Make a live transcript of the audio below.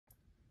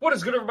What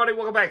is good, everybody?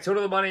 Welcome back to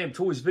another My Damn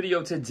Toys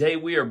video. Today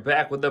we are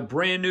back with the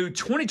brand new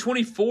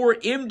 2024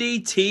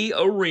 MDT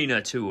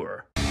Arena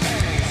Tour.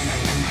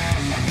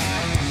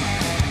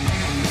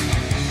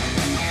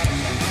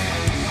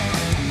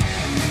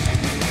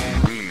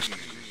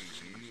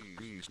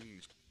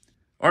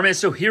 All right, man,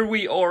 so here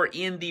we are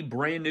in the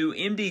brand new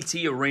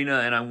MDT Arena,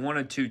 and I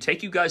wanted to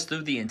take you guys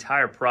through the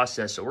entire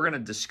process. So we're going to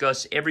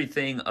discuss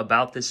everything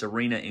about this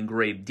arena in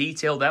grave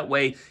detail. That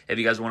way, if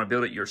you guys want to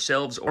build it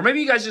yourselves, or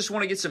maybe you guys just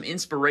want to get some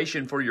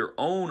inspiration for your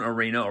own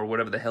arena or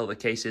whatever the hell the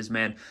case is,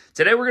 man.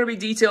 Today, we're going to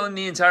be detailing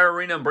the entire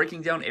arena and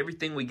breaking down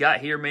everything we got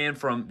here, man,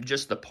 from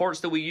just the parts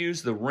that we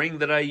use, the ring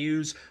that I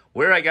use,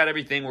 where I got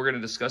everything. We're going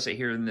to discuss it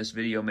here in this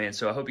video, man.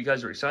 So I hope you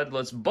guys are excited.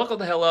 Let's buckle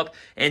the hell up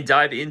and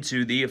dive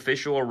into the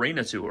official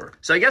arena tour.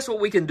 So I guess what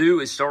we can do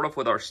is start off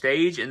with our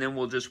stage, and then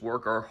we'll just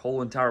work our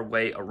whole entire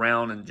way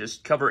around and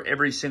just cover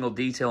every single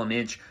detail and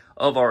inch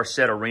of our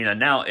set arena.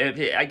 Now,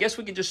 I guess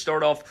we can just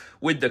start off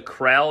with the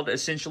crowd,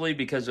 essentially,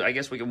 because I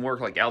guess we can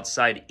work like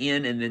outside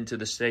in and then to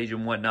the stage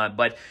and whatnot.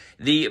 But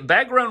the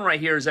background right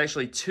here is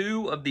actually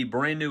two of the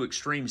brand new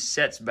Extreme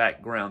Sets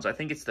backgrounds. I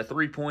think it's the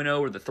 3.0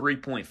 or the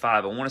 3.5.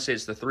 I want to say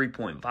it's the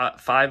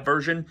 3.5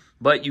 version,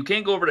 but you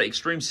can go over to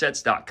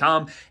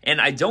extremesets.com,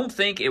 and I don't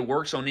think it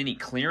works on any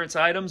clearance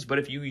items, but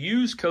if you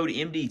use code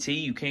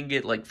MDT, you can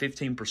get like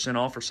 15%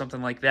 off or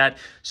something like that,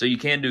 so you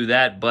can do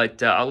that,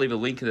 but I'll leave a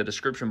link in the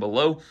description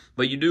below.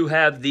 But you do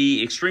have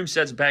the Extreme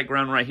Sets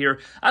background right here.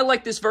 I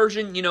like this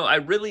version. You know, I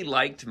really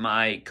liked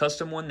my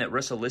custom one that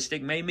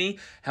Wrestleistic made me.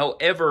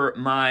 However,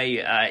 my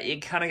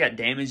it kind of got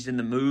damaged in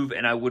the move,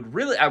 and I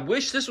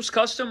wish this was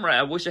custom, right?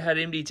 I wish it had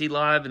MDT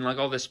Live and like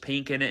all this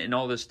pink in it and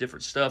all this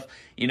different stuff.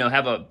 You know,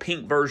 have a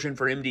pink version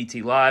for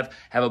MDT Live,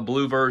 have a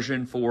blue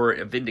version for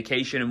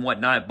Vindication and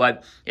whatnot.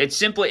 But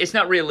it's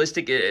not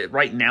realistic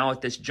right now at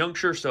this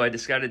juncture, so I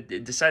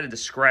decided to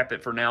scrap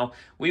it for now.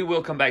 We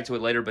will come back to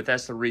it later, but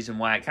that's the reason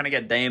why. I kind of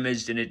got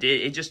damaged, and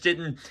it just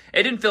didn't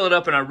fill it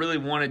up, and I really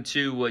wanted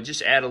to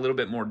just add a little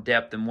bit more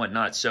depth and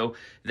whatnot. So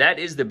that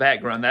is the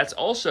background. That's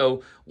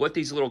also what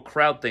these little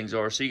crowd things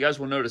are. So you guys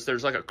will notice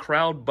there's like a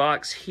crowd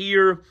box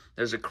here.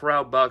 There's a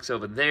crowd box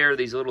over there.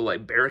 These little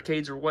like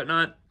barricades or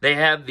whatnot. They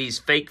have these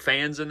fake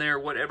fans in there or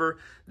whatever.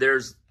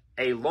 There's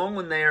a long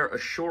one there, a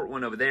short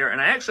one over there,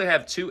 and I actually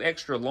have two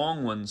extra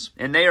long ones,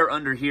 and they are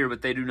under here,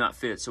 but they do not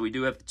fit. So we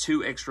do have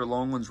two extra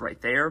long ones right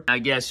there. I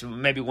guess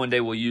maybe one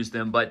day we'll use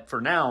them, but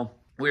for now,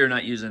 we are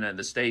not using it.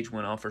 The stage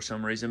went off for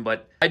some reason,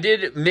 but I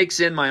did mix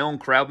in my own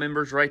crowd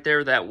members right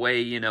there. That way,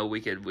 you know, I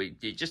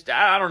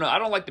don't know. I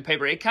don't like the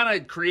paper. It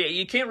kind of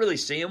you can't really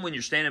see them when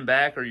you're standing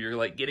back or you're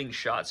like getting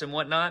shots and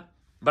whatnot.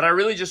 But I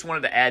really just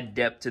wanted to add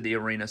depth to the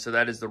arena, so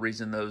that is the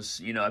reason those,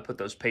 you know, I put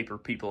those paper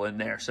people in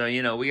there. So,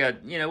 you know, we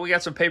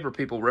got some paper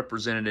people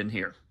represented in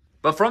here.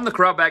 But from the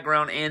crowd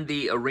background and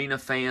the arena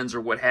fans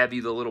or what have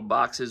you, the little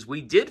boxes,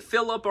 we did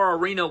fill up our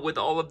arena with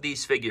all of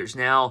these figures.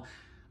 Now,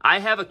 I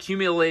have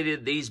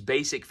accumulated these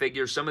basic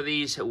figures. Some of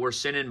these were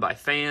sent in by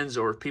fans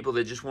or people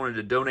that just wanted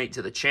to donate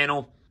to the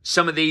channel.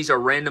 Some of these are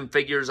random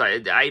figures.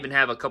 I even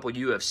have a couple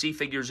UFC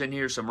figures in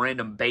here, some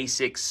random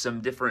basics, some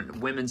different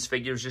women's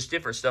figures, just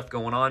different stuff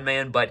going on,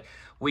 man. But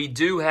we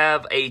do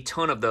have a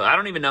ton of those. I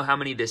don't even know how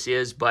many this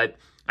is, but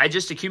I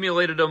just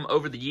accumulated them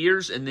over the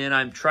years, and then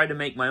I've tried to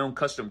make my own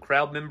custom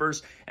crowd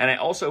members. And I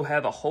also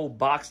have a whole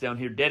box down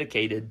here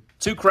dedicated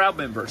to crowd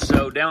members.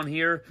 So down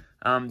here,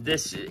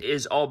 this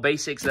is all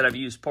basics that I've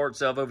used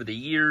parts of over the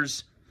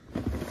years.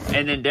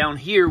 And then down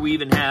here, we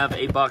even have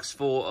a box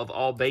full of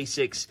all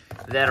basics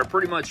that are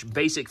pretty much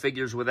basic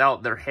figures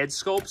without their head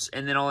sculpts.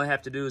 And then all I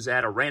have to do is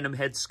add a random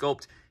head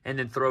sculpt and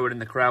then throw it in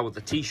the crowd with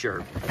a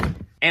t-shirt.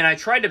 And I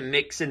tried to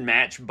mix and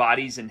match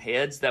bodies and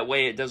heads. That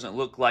way it doesn't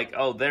look like,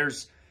 oh,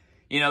 there's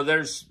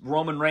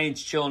Roman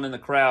Reigns chilling in the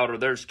crowd, or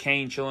there's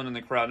Kane chilling in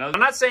the crowd. Now, I'm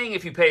not saying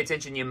if you pay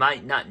attention, you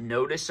might not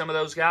notice some of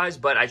those guys,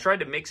 but I tried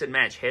to mix and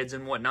match heads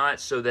and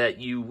whatnot so that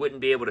you wouldn't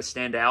be able to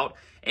stand out.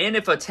 And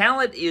if a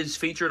talent is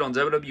featured on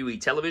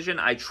WWE television,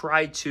 I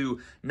try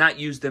to not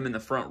use them in the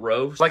front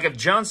row. Like if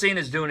John Cena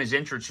is doing his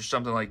entrance or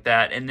something like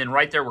that, and then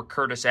right there where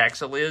Curtis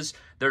Axel is,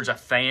 there's a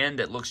fan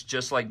that looks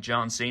just like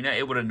John Cena,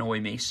 it would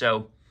annoy me.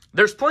 So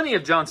there's plenty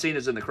of John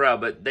Cenas in the crowd,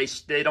 but they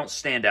don't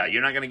stand out.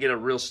 You're not going to get a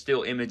real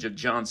still image of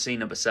John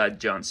Cena beside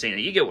John Cena.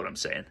 You get what I'm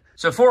saying.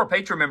 So for our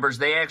Patreon members,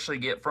 they actually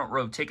get front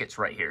row tickets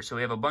right here. So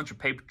we have a bunch of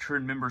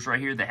Patreon members right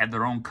here that have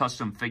their own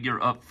custom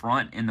figure up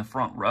front in the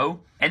front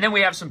row. And then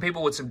we have some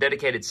people with some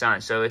dedicated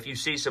signs. So if you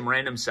see some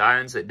random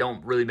signs that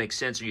don't really make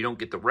sense or you don't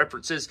get the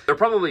references, they're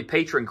probably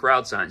Patreon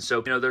crowd signs. So,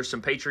 you know, there's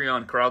some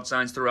Patreon crowd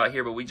signs throughout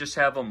here, but we just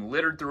have them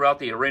littered throughout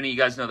the arena. You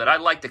guys know that I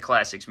like the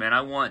classics, man.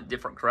 I want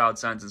different crowd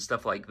signs and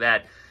stuff like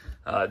that.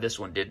 This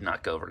one did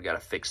knock over. Got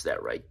to fix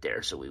that right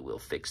there, so we will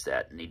fix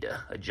that. Need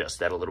to adjust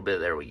that a little bit.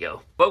 There we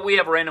go. But we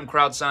have random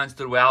crowd signs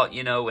throughout,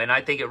 you know, and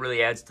I think it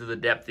really adds to the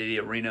depth of the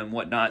arena and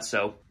whatnot.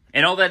 So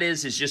And all that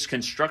is just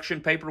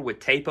construction paper with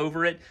tape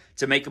over it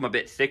to make them a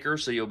bit thicker,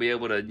 so you'll be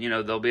able to,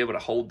 they'll be able to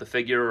hold the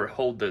figure or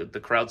hold the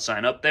crowd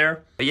sign up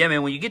there. But yeah,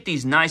 man, when you get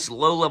these nice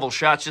low-level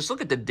shots, just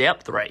look at the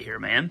depth right here,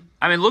 man.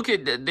 I mean, look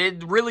at,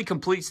 it really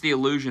completes the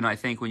illusion, I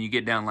think, when you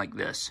get down like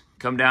this.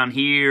 Come down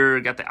here,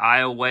 got the eye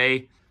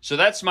away. So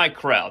that's my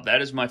crowd.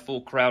 That is my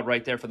full crowd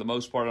right there for the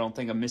most part. I don't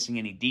think I'm missing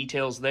any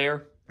details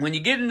there. When you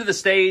get into the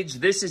stage,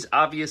 this is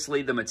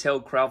obviously the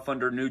Mattel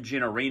Crowdfunder New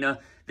Gen Arena.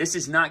 This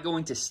is not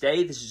going to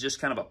stay. This is just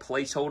kind of a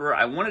placeholder.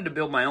 I wanted to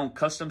build my own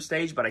custom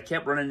stage, but I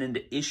kept running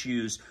into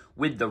issues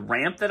with the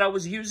ramp that I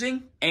was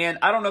using. And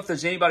I don't know if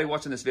there's anybody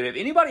watching this video. If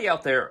anybody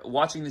out there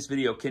watching this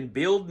video can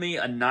build me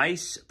a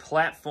nice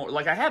platform,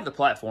 like I have the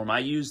platform. I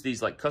use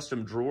these like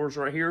custom drawers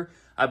right here.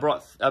 I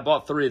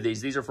bought 3 of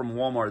these. These are from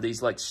Walmart.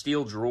 These like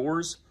steel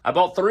drawers. I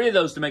bought 3 of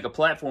those to make a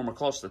platform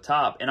across the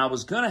top. And I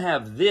was going to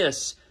have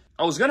this.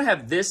 I was going to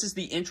have this as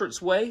the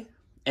entranceway,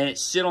 and it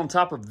sit on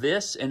top of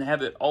this and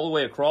have it all the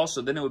way across,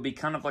 so then it would be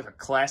kind of like a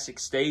classic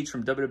stage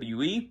from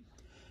WWE.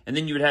 And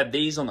then you would have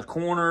these on the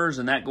corners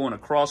and that going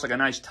across like a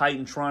nice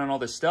Titantron and all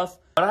this stuff.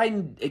 But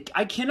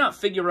I cannot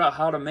figure out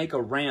how to make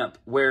a ramp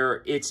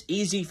where it's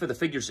easy for the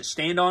figures to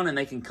stand on and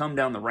they can come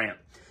down the ramp.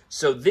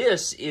 So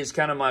this is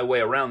kind of my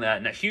way around that.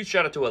 And a huge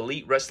shout out to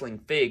Elite Wrestling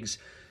Figs.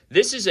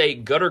 This is a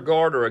gutter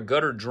guard or a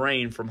gutter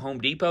drain from Home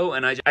Depot,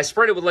 and I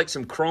sprayed it with like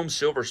some chrome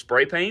silver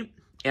spray paint.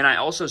 And I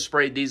also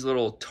sprayed these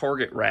little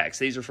Target racks.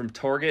 These are from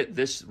Target,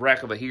 this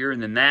rack over here,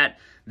 and then that.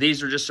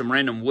 These are just some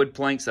random wood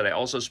planks that I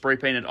also spray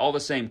painted all the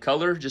same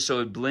color, just so it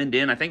would blend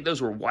in. I think those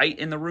were white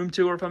in the room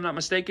tour, if I'm not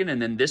mistaken, and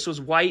then this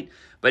was white,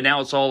 but now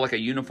it's all like a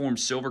uniform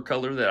silver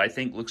color that I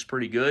think looks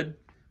pretty good.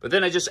 But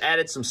then I just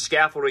added some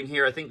scaffolding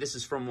here. I think this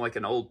is from like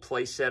an old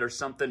play set or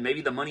something,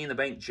 maybe the Money in the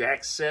Bank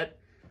Jack set.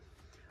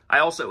 I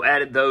also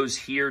added those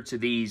here to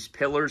these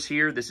pillars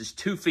here. This is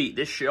 2 feet.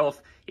 This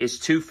shelf is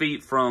 2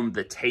 feet from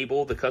the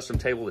table, the custom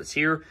table that's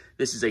here.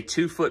 This is a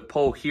 2-foot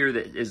pole here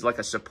that is like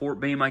a support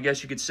beam, I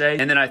guess you could say.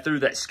 And then I threw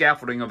that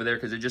scaffolding over there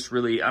because it just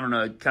really, I don't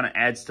know, it kind of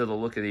adds to the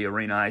look of the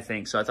arena, I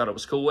think. So I thought it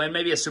was cool. And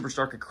maybe a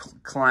superstar could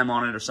climb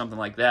on it or something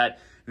like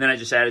that. And then I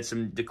just added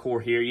some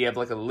decor here. You have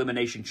like an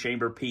elimination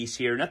chamber piece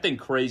here. Nothing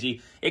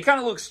crazy. It kind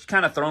of looks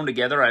kind of thrown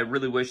together. I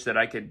really wish that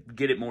I could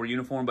get it more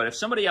uniform. But if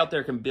somebody out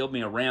there can build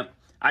me a ramp,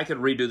 I could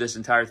redo this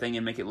entire thing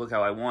and make it look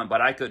how I want,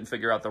 but I couldn't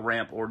figure out the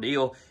ramp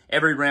ordeal.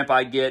 Every ramp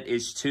I get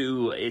is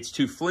too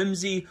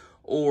flimsy,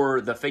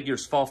 or the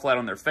figures fall flat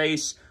on their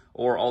face,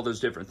 or all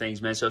those different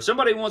things, man. So if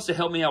somebody wants to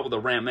help me out with a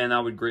ramp, man, I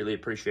would greatly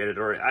appreciate it.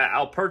 Or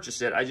I'll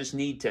purchase it. I just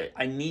need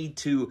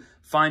to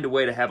find a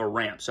way to have a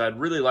ramp. So I'd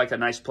really like a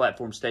nice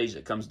platform stage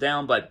that comes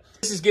down, but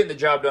this is getting the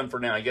job done for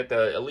now. I get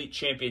the Elite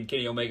Champion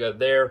Kenny Omega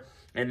there.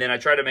 And then I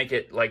try to make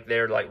it like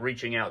they're like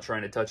reaching out,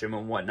 trying to touch him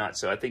and whatnot.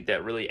 So I think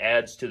that really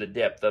adds to the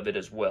depth of it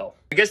as well.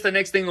 I guess the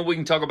next thing that we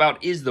can talk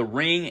about is the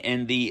ring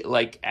and the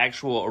like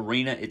actual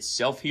arena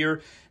itself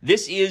here.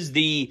 This is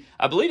the,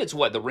 I believe it's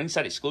what, the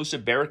ringside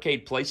exclusive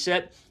barricade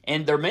playset.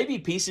 And there may be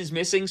pieces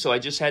missing, so I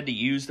just had to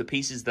use the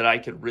pieces that I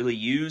could really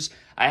use.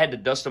 I had to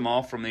dust them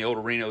off from the old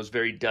arena. It was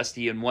very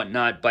dusty and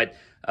whatnot, but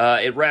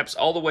it wraps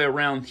all the way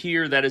around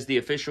here. That is the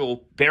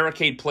official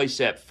barricade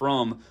playset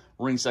from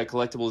Ringside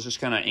Collectibles. Just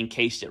kind of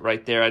encased it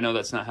right there. I know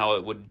that's not how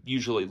it would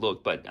usually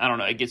look, but I don't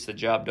know. It gets the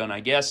job done,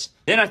 I guess.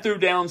 Then I threw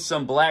down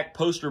some black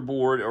poster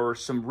board, or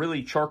some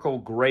really charcoal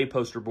gray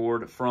poster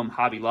board from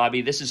Hobby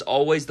Lobby. This is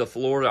always the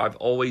floor that I've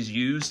always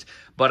used,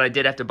 but I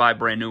did have to buy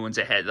brand new ones.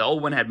 The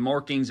old one had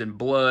markings and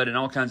blood and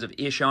all kinds of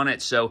ish on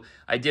it, so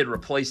I did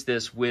replace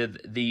this with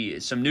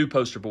some new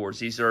poster boards.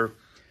 These are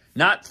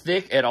not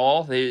thick at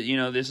all.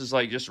 This is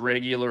like just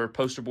regular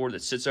poster board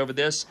that sits over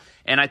this.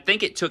 And I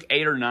think it took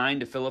 8 or 9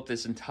 to fill up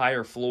this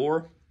entire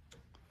floor,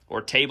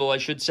 or table, I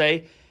should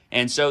say.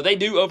 And so they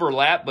do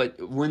overlap,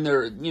 but when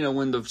they're,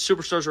 when the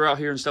superstars are out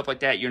here and stuff like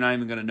that, you're not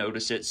even going to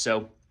notice it.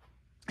 So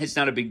it's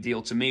not a big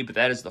deal to me, but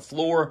that is the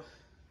floor.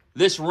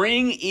 This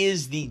ring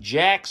is the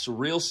Jakks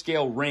real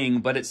scale ring,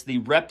 but it's the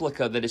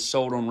replica that is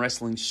sold on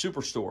Wrestling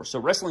Superstore. So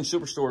Wrestling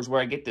Superstore is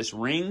where I get this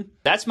ring.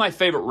 That's my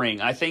favorite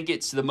ring. I think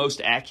it's the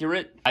most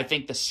accurate. I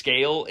think the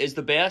scale is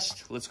the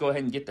best. Let's go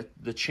ahead and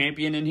get the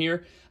champion in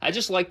here. I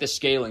just like the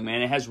scaling,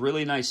 man. It has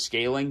really nice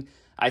scaling.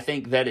 I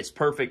think that it's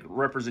perfect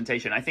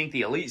representation. I think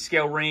the Elite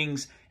scale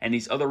rings and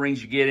these other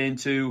rings you get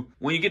into,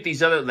 when you get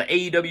these other, the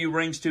AEW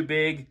ring's too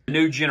big, the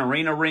New Gen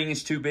Arena ring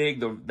is too big,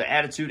 the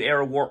Attitude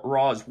Era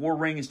Raw's War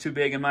ring is too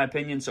big in my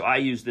opinion, so I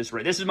use this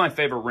ring. This is my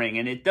favorite ring,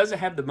 and it doesn't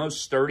have the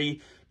most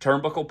sturdy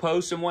turnbuckle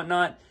posts and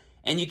whatnot,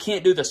 and you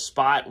can't do the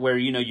spot where,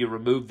 you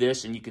remove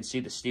this and you can see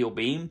the steel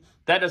beam.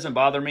 That doesn't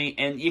bother me,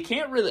 and you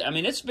can't really, I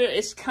mean,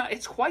 it's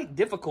quite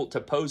difficult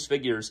to pose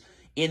figures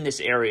in this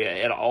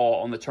area at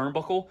all on the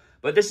turnbuckle.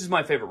 But this is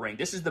my favorite ring.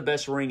 This is the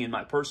best ring in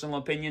my personal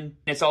opinion.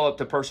 It's all up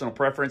to personal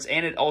preference,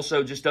 and it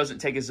also just doesn't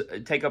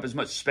take up as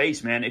much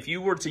space, man. If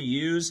you were to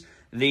use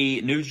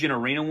the Nugent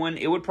Arena one,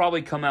 it would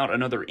probably come out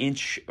another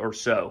inch or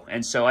so.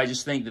 And so I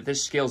just think that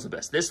this scales the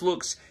best. This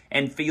looks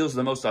and feels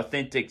the most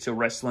authentic to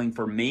wrestling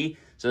for me.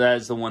 So that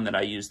is the one that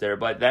I use there.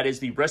 But that is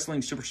the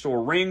Wrestling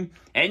Superstore ring.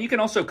 And you can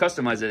also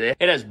customize it.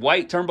 It has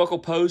white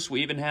turnbuckle posts.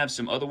 We even have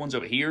some other ones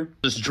over here.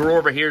 This drawer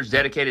over here is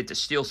dedicated to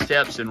steel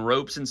steps and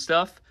ropes and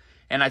stuff.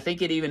 And I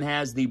think it even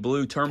has the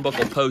blue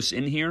turnbuckle posts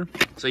in here.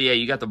 So yeah,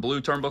 you got the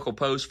blue turnbuckle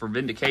posts for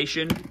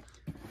Vindication.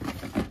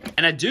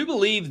 And I do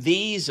believe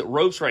these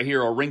ropes right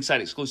here are ringside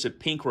exclusive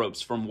pink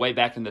ropes from way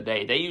back in the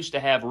day. They used to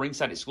have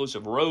ringside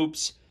exclusive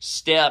ropes,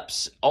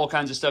 steps, all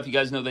kinds of stuff. You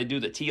guys know they do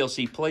the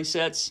TLC play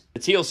sets. The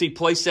TLC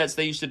play sets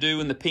they used to do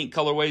in the pink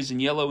colorways and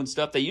yellow and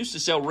stuff. They used to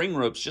sell ring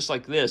ropes just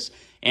like this.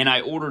 And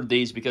I ordered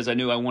these because I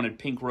knew I wanted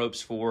pink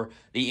ropes for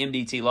the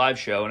MDT live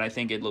show. And I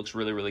think it looks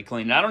really, really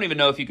clean. And I don't even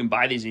know if you can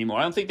buy these anymore.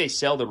 I don't think they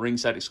sell the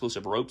ringside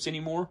exclusive ropes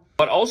anymore.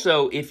 But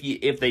also,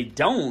 if they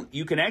don't,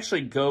 you can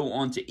actually go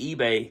onto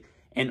eBay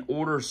and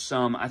order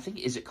some, I think,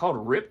 is it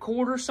called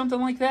ripcord or something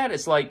like that?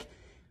 It's like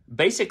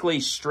basically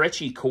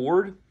stretchy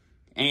cord,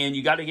 and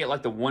you got to get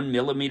like the 1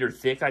 millimeter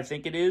thick, I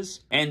think it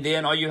is. And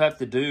then all you have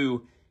to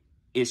do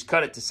is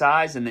cut it to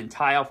size and then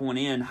tie off one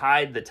end,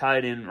 hide the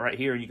tied end right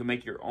here, and you can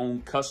make your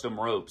own custom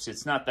ropes.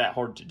 It's not that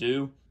hard to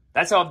do.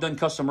 That's how I've done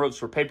custom ropes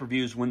for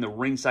pay-per-views when the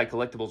Ringside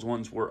Collectibles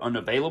ones were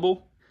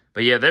unavailable.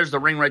 But yeah, there's the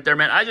ring right there,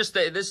 man.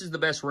 This is the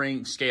best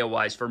ring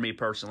scale-wise for me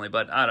personally,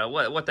 but I don't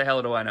know. What the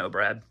hell do I know,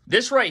 Brad?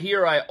 This right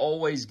here I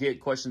always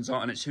get questions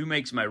on. It's who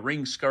makes my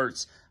ring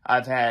skirts.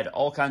 I've had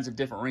all kinds of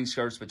different ring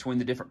skirts between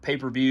the different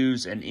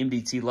pay-per-views and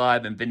MDT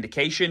Live and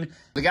Vindication.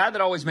 The guy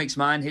that always makes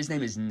mine, his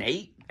name is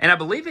Nate, and I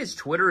believe his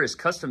Twitter is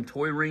Custom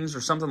Toy Rings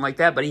or something like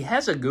that, but he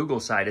has a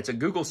Google site. It's a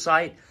Google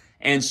site.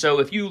 And so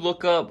if you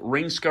look up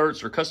ring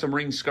skirts or custom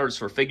ring skirts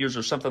for figures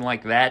or something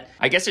like that,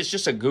 I guess it's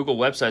just a Google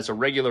website. It's a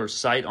regular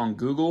site on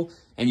Google.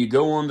 And you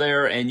go on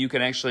there and you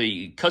can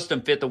actually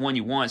custom fit the one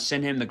you want,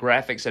 send him the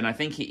graphics. And I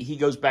think he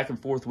goes back and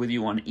forth with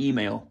you on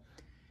email.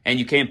 And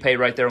you can pay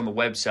right there on the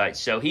website.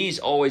 So he's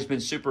always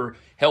been super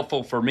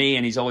helpful for me,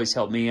 and he's always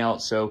helped me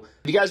out. So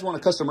if you guys want a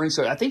custom ring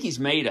skirt, I think he's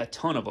made a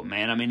ton of them,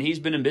 man. I mean, he's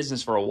been in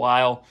business for a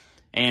while.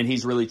 And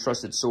he's really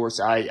trusted source.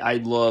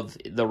 I love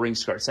the ring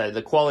skirts.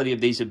 The quality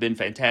of these have been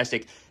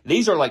fantastic.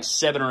 These are like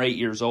 7 or 8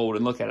 years old,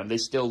 and look at them. They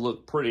still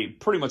look pretty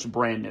much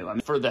brand new. I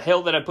mean, for the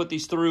hell that I put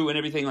these through and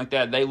everything like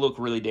that, they look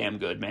really damn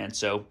good, man.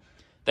 So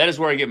that is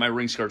where I get my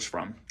ring skirts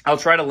from. I'll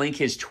try to link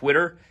his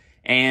Twitter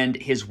and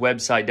his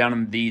website down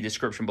in the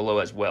description below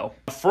as well.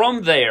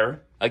 From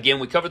there, again,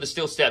 we covered the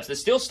steel steps. The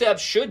steel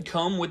steps should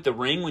come with the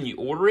ring when you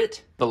order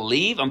it.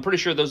 I'm pretty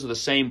sure those are the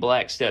same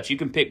black steps. You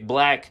can pick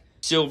black,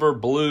 silver,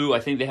 blue. I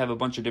think they have a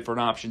bunch of different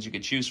options you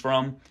could choose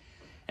from.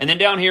 And then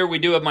down here, we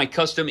do have my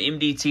custom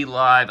MDT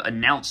Live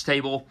announce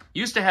table.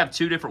 Used to have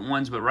 2 different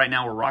ones, but right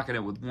now we're rocking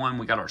it with one.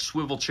 We got our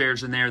swivel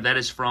chairs in there. That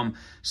is from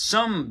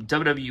some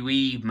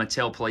WWE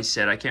Mattel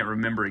playset. I can't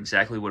remember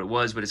exactly what it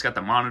was, but it's got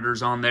the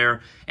monitors on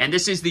there. And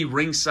this is the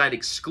ringside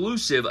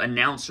exclusive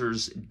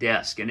announcer's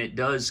desk. And it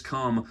does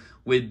come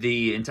with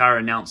the entire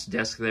announce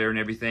desk there and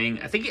everything.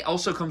 I think it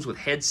also comes with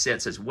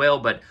headsets as well,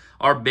 but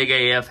our big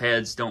AF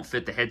heads don't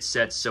fit the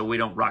headsets, so we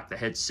don't rock the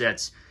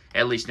headsets,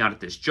 at least not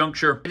at this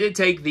juncture. I did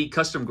take the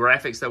custom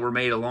graphics that were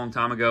made a long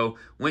time ago,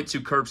 went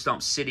to Curb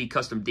Stomp City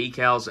custom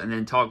decals, and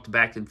then talked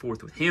back and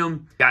forth with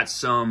him. Got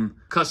some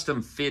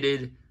custom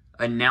fitted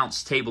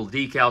announce table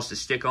decals to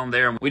stick on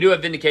there. We do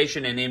have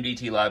Vindication and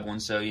MDT Live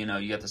ones, so, you know,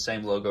 you got the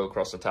same logo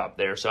across the top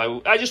there.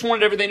 So I just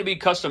wanted everything to be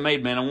custom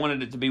made, man. I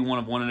wanted it to be one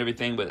of one and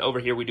everything, but over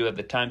here we do have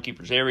the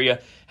Timekeepers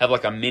area, have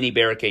like a mini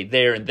barricade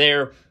there and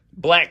there.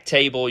 Black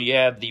table, you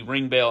have the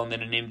ring bell and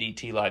then an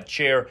MDT Live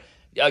chair.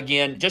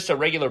 Again, just a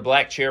regular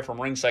black chair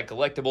from Ringside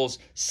Collectibles,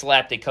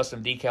 slapped a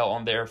custom decal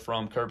on there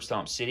from Curb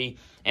Stomp City.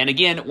 And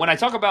again, when I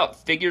talk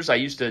about figures I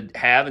used to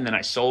have and then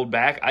I sold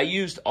back, I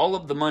used all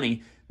of the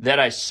money that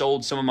I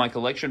sold some of my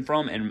collection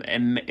from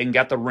and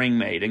got the ring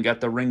made and got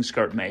the ring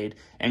skirt made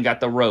and got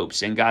the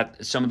ropes and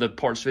got some of the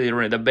parts for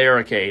the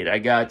barricade. I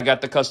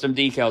got the custom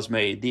decals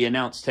made, the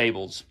announce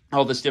tables,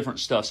 all this different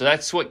stuff. So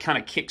that's what kind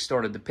of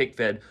kickstarted the Pick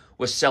Fed,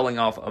 was selling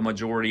off a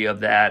majority of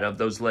that, of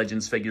those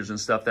Legends figures and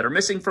stuff that are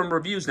missing from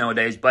reviews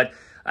nowadays. But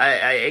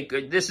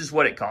this is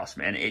what it cost,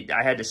 man.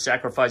 I had to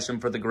sacrifice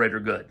them for the greater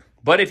good.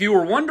 But if you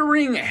were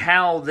wondering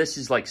how this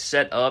is like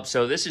set up,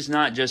 so this is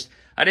not just,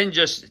 I didn't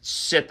just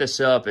set this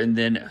up and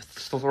then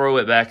throw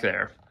it back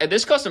there. And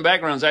this custom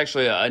background is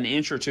actually an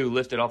inch or 2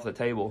 lifted off the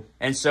table.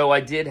 And so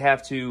I did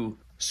have to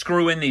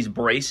screw in these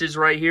braces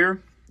right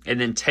here and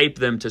then tape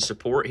them to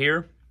support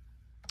here.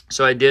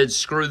 So I did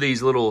screw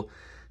these little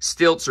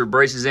stilts or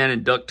braces in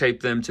and duct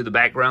tape them to the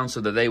background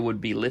so that they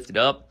would be lifted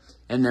up.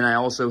 And then I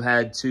also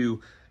had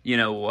to, you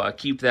know,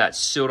 keep that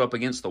sealed up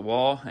against the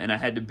wall, and I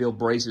had to build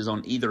braces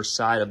on either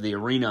side of the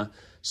arena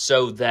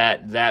so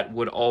that that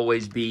would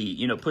always be,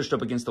 you know, pushed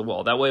up against the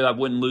wall. That way I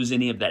wouldn't lose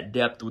any of that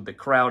depth with the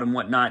crowd and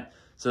whatnot.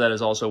 So that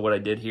is also what I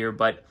did here.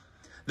 But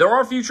there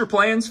are future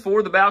plans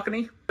for the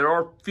balcony.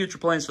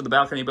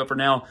 But for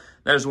now,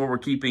 that is where we're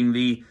keeping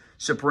the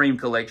Supreme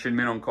Collection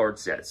mint on card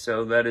sets.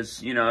 So that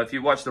is, you know, if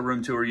you watch the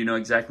room tour, you know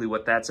exactly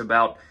what that's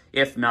about.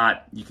 If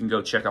not, you can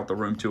go check out the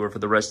room tour for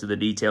the rest of the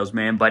details,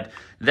 man. But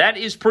that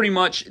is pretty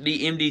much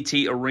the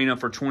MDT Arena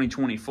for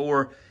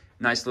 2024.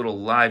 Nice little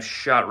live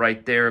shot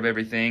right there of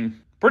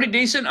everything. Pretty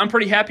decent. I'm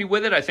pretty happy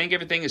with it. I think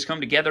everything has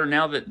come together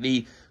now that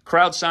the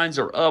crowd signs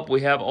are up.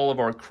 We have all of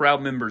our crowd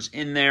members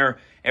in there,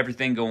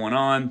 everything going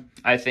on.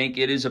 I think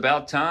it is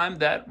about time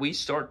that we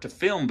start to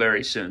film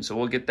very soon. So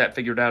we'll get that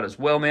figured out as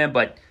well, man.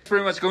 But that's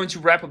pretty much going to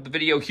wrap up the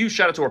video. Huge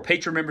shout out to our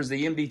Patreon members,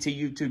 the MDT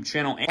YouTube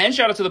channel, and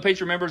shout out to the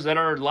Patreon members that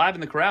are live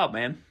in the crowd,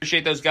 man.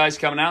 Appreciate those guys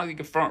coming out. You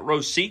get front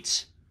row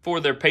seats for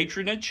their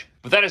patronage.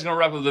 But that is going to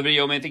wrap up the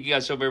video, man. Thank you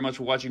guys so very much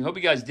for watching. Hope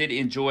you guys did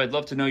enjoy. I'd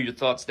love to know your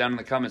thoughts down in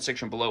the comment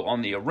section below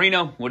on the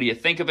arena. What do you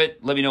think of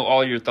it? Let me know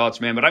all your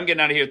thoughts, man. But I'm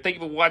getting out of here. Thank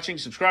you for watching.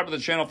 Subscribe to the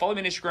channel. Follow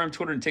me on Instagram,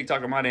 Twitter, and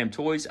TikTok on My Damn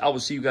Toys. I will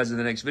see you guys in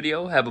the next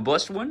video. Have a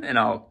blessed one, and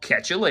I'll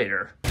catch you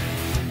later.